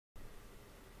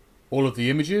All of the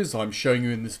images I'm showing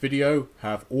you in this video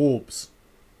have orbs,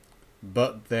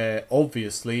 but they're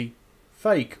obviously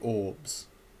fake orbs.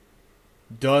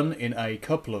 Done in a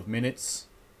couple of minutes,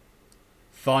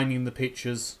 finding the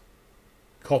pictures,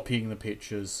 copying the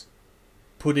pictures,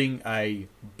 putting a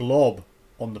blob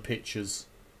on the pictures.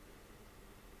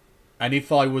 And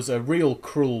if I was a real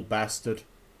cruel bastard,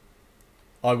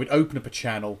 I would open up a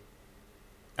channel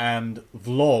and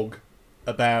vlog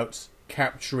about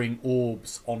capturing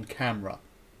orbs on camera,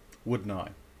 wouldn't I?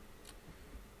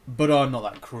 But I'm not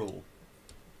that cruel.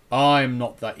 I'm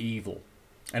not that evil.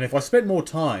 And if I spent more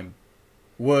time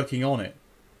working on it,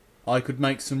 I could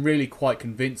make some really quite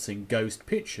convincing ghost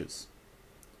pictures.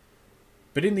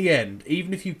 But in the end,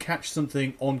 even if you catch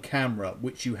something on camera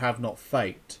which you have not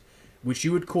faked, which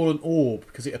you would call an orb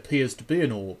because it appears to be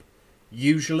an orb,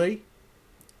 usually,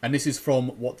 and this is from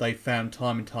what they've found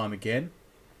time and time again,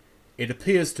 it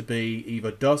appears to be either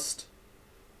dust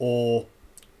or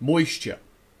moisture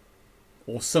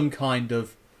or some kind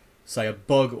of, say, a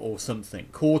bug or something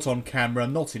caught on camera,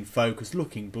 not in focus,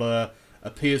 looking blur,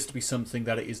 appears to be something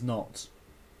that it is not.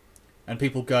 And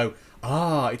people go,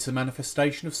 ah, it's a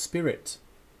manifestation of spirit.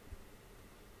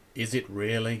 Is it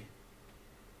really?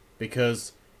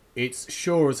 Because it's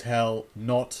sure as hell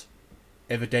not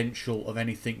evidential of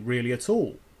anything really at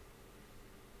all.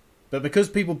 But because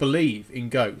people believe in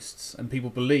ghosts and people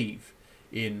believe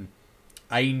in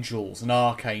angels and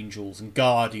archangels and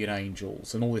guardian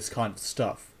angels and all this kind of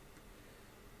stuff,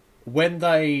 when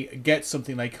they get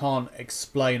something they can't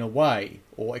explain away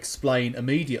or explain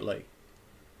immediately,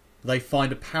 they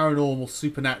find a paranormal,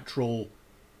 supernatural,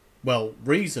 well,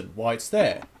 reason why it's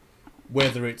there.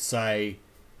 Whether it's a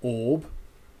orb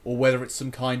or whether it's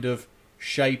some kind of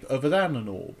shape other than an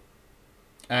orb.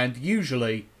 And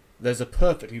usually there's a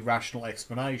perfectly rational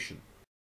explanation.